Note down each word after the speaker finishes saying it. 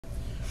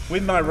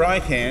with my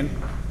right hand,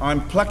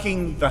 I'm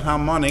plucking the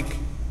harmonic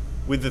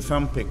with the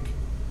thumb pick,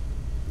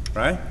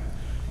 right?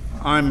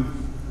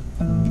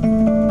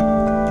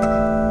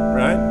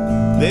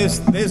 There's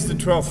the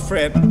 12th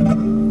fret,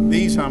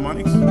 these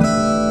harmonics,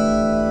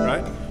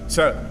 right?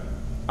 So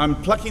I'm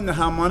plucking the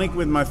harmonic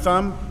with my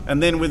thumb,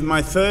 and then with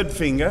my third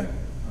finger,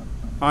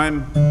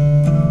 I'm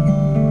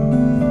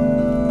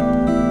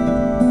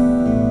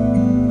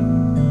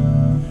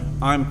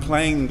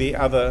playing the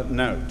other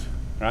note,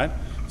 right?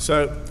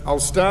 So I'll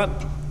start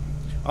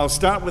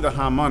with a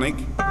harmonic.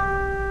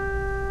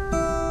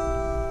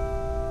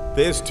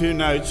 There's two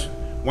notes.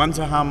 One's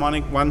a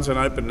harmonic, one's an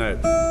open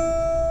note.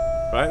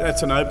 Right?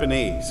 That's an open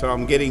E. So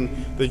I'm getting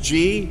the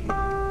G.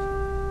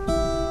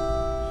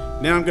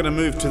 Now I'm going to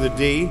move to the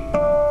D.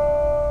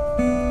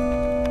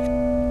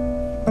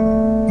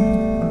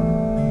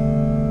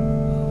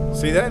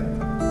 See that?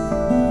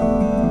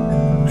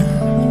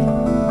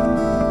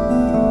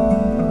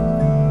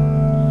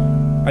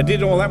 I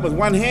did all that with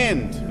one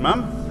hand,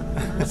 Mum.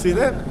 See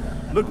that?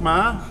 Look,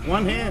 Ma,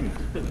 one hand.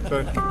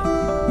 So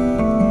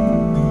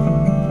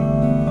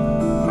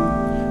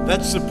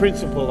that's the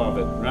principle of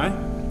it, right?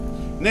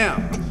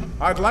 Now,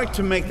 I'd like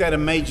to make that a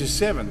major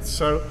seventh,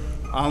 so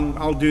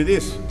I'll do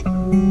this.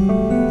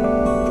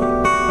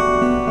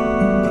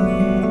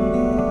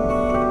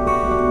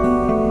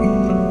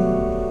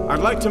 I'd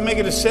like to make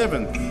it a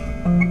seventh.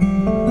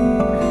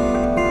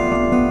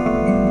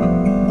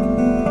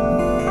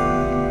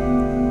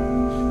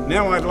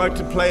 Now I'd like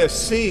to play a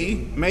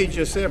C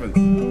major seventh.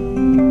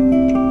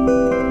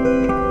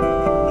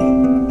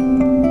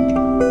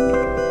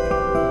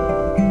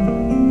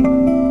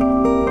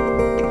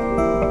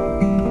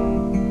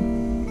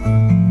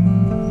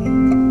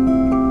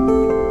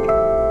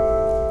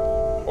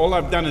 All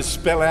I've done is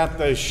spell out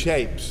those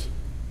shapes.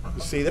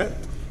 You see that?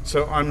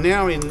 So I'm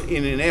now in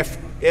an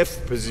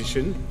F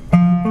position,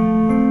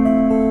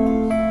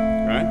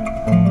 right?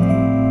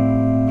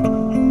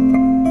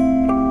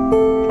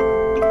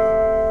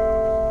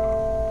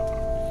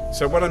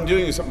 So what I'm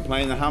doing is I'm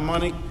playing the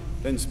harmonic,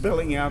 then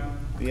spelling out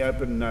the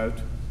open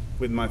note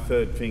with my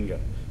third finger.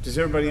 Does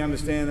everybody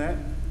understand that?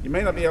 You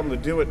may not be able to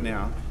do it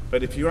now,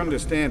 but if you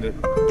understand it,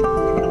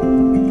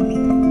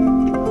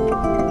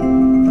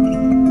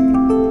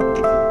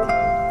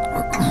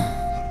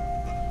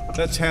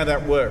 that's how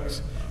that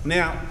works.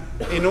 Now,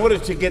 in order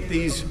to get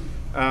these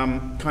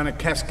kind of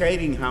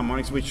cascading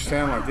harmonics, which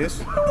sound like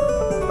this,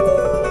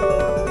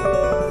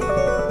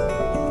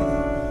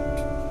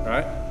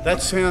 right?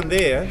 That sound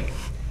there,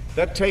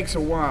 that takes a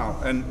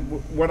while.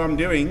 And what I'm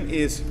doing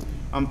is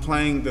I'm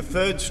playing the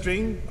third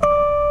string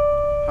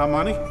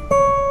harmonic.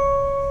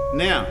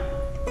 Now,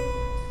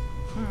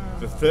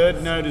 the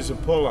third note is a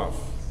pull-off.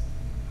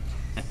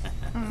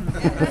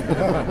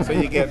 So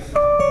you get...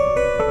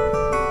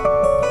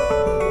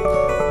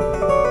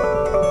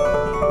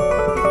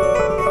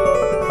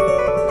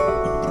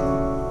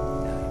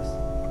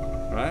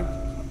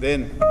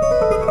 Then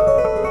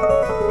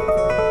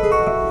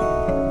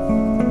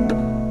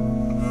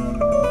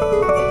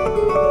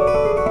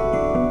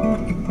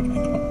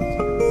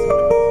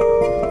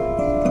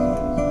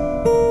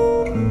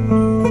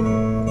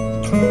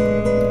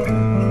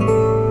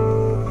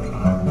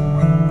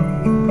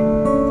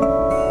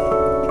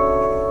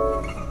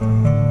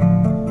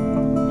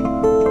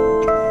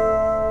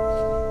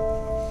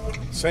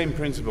same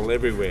principle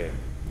everywhere,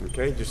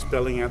 okay? Just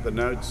spelling out the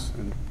notes.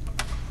 And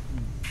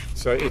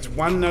so it's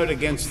one note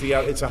against the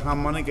other, it's a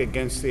harmonic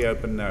against the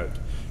open note,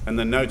 and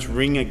the notes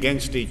ring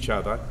against each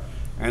other,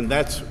 and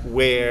that's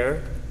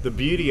where the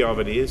beauty of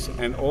it is.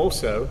 And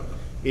also,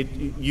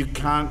 you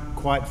can't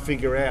quite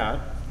figure out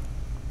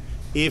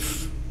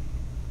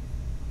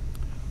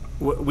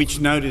which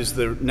note is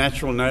the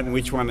natural note and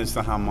which one is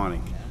the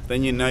harmonic.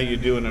 Then you know you're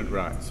doing it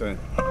right. So.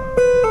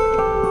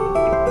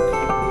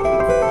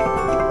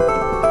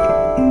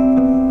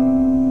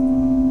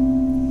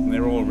 And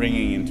they're all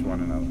ringing into one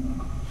another.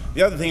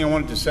 The other thing I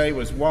wanted to say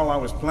was while I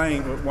was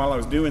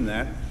doing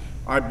that,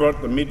 I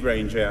brought the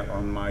mid-range out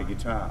on my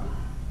guitar,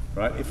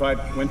 right? If I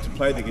went to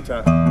play the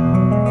guitar,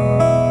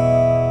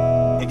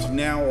 it's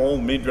now all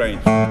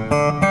mid-range.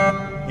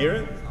 Hear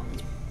it?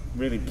 It's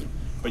really,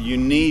 but you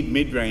need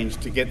mid-range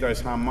to get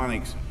those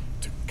harmonics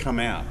to come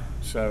out.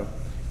 So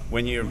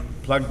when you're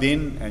plugged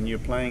in and you're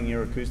playing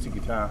your acoustic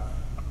guitar,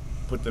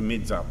 put the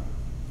mids up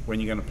when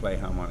you're going to play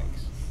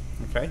harmonics,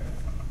 okay?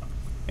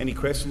 Any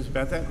questions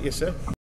about that? Yes, sir?